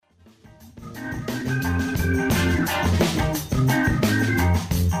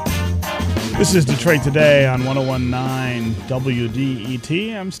This is Detroit Today on 101.9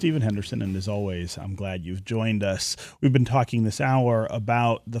 WDET. I'm Stephen Henderson, and as always, I'm glad you've joined us. We've been talking this hour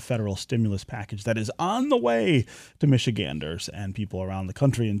about the federal stimulus package that is on the way to Michiganders and people around the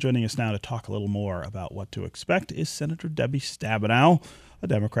country. And joining us now to talk a little more about what to expect is Senator Debbie Stabenow, a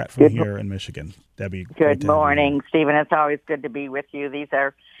Democrat from here in Michigan. Debbie, good morning, Stephen. It's always good to be with you. These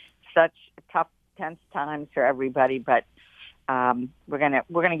are such tough, tense times for everybody, but we're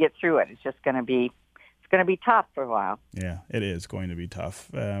gonna get through it. It's just gonna be tough for a while. Yeah, it is going to be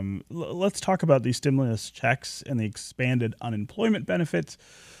tough. Let's talk about these stimulus checks and the expanded unemployment benefits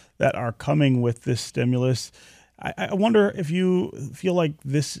that are coming with this stimulus. I wonder if you feel like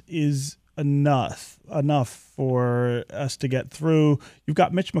this is enough for us to get through. You've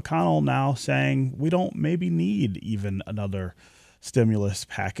got Mitch McConnell now saying we don't maybe need even another stimulus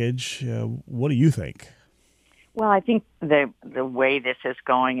package. What do you think? Well, I think the way this is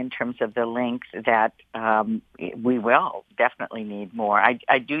going in terms of the length that we will definitely need more.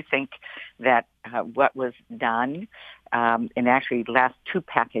 I do think that what was done in actually last two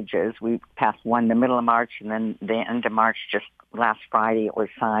packages, we passed one in the middle of March and then the end of March, just last Friday it was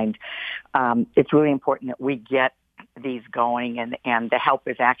signed. It's really important that we get these going and the help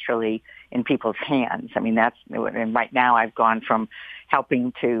is actually in people's hands. I mean, and right now I've gone from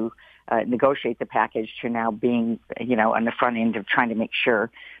helping to negotiate the package to now being, on the front end of trying to make sure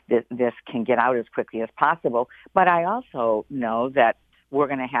that this can get out as quickly as possible. But I also know that we're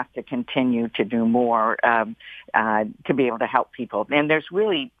going to have to continue to do more to be able to help people. And there's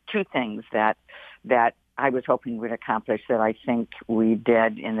really two things that I was hoping we'd accomplish that I think we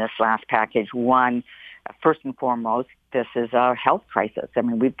did in this last package. One, first and foremost, this is a health crisis. I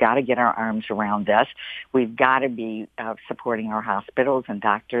mean, we've got to get our arms around this. We've got to be supporting our hospitals and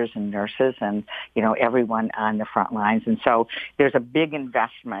doctors and nurses and, everyone on the front lines. And so there's a big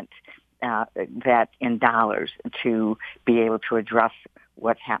investment that in dollars to be able to address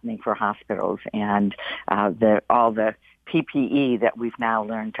what's happening for hospitals and all the PPE that we've now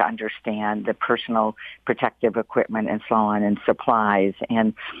learned to understand, the personal protective equipment and so on, and supplies.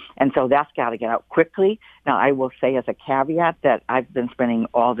 And so that's got to get out quickly. Now, I will say as a caveat that I've been spending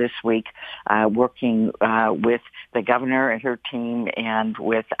all this week working with the governor and her team and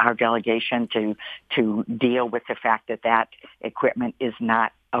with our delegation to deal with the fact that equipment is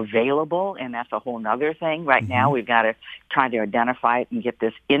not available, and that's a whole nother thing. Right now, we've got to try to identify it and get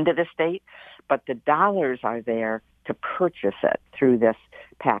this into the state, but the dollars are there to purchase it through this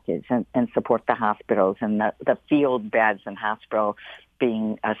package and support the hospitals and the field beds and hospital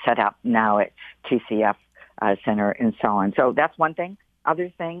being set up now at TCF Center and so on. So that's one thing.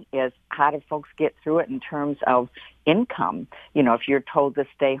 Other thing is how do folks get through it in terms of income? If you're told to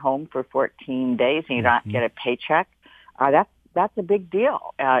stay home for 14 days and you don't get a paycheck, that's a big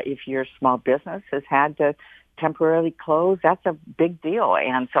deal. If your small business has had to temporarily close, that's a big deal.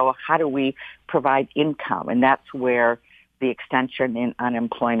 And so how do we provide income? And that's where the extension in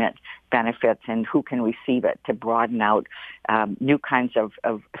unemployment benefits and who can receive it to broaden out new kinds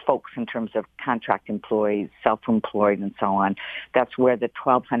of folks in terms of contract employees, self-employed, and so on. That's where the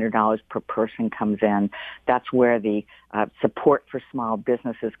 $1,200 per person comes in. That's where the support for small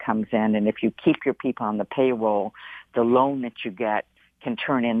businesses comes in. And if you keep your people on the payroll, the loan that you get can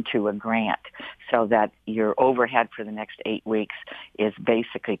turn into a grant so that your overhead for the next 8 weeks is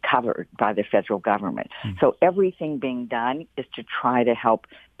basically covered by the federal government. So everything being done is to try to help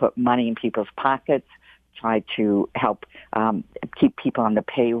put money in people's pockets, try to help keep people on the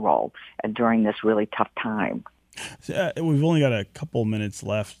payroll during this really tough time. We've only got a couple minutes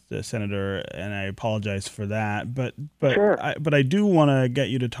left, Senator, and I apologize for that. But sure. I do want to get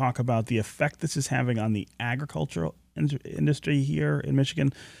you to talk about the effect this is having on the agricultural industry here in Michigan.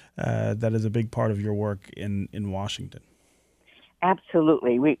 That is a big part of your work in Washington.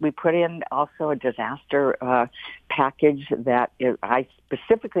 Absolutely. We put in also a disaster package that I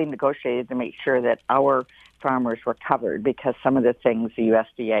specifically negotiated to make sure that our farmers were covered because some of the things the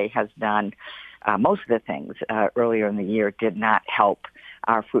USDA has done, most of the things earlier in the year did not help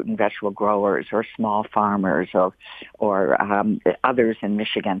our fruit and vegetable growers or small farmers or others in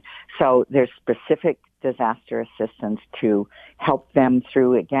Michigan. So there's specific disaster assistance to help them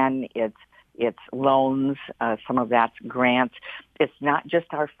through. Again, it's loans, some of that's grants. It's not just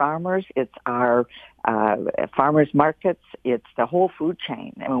our farmers, it's our farmers markets, it's the whole food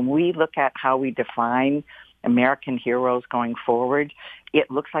chain. And when we look at how we define American heroes going forward, it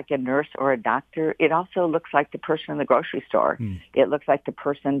looks like a nurse or a doctor. It also looks like the person in the grocery store. It looks like the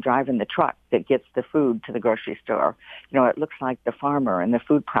person driving the truck that gets the food to the grocery store. It looks like the farmer and the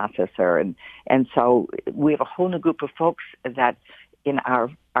food processor. And so we have a whole new group of folks that in our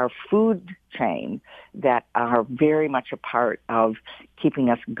food chain that are very much a part of keeping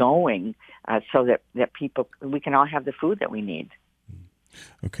us going, so that we can all have the food that we need.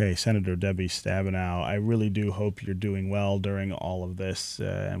 Okay, Senator Debbie Stabenow, I really do hope you're doing well during all of this,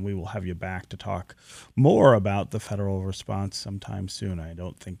 and we will have you back to talk more about the federal response sometime soon. I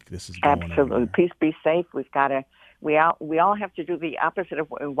don't think this is going Absolutely. anywhere. Please be safe. We all have to do the opposite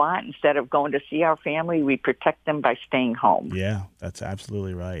of what we want. Instead of going to see our family, we protect them by staying home. Yeah, that's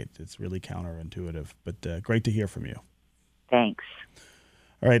absolutely right. It's really counterintuitive, but great to hear from you. Thanks.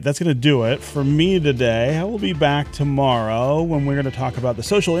 All right, that's going to do it for me today. I will be back tomorrow when we're going to talk about the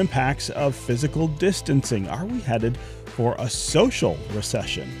social impacts of physical distancing. Are we headed for a social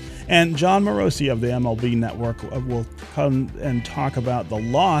recession? And John Morosi of the MLB Network will come and talk about the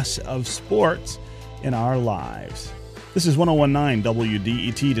loss of sports in our lives. This is 1019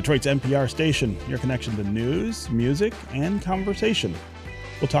 WDET, Detroit's NPR station, your connection to news, music, and conversation.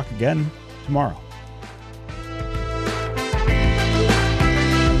 We'll talk again tomorrow.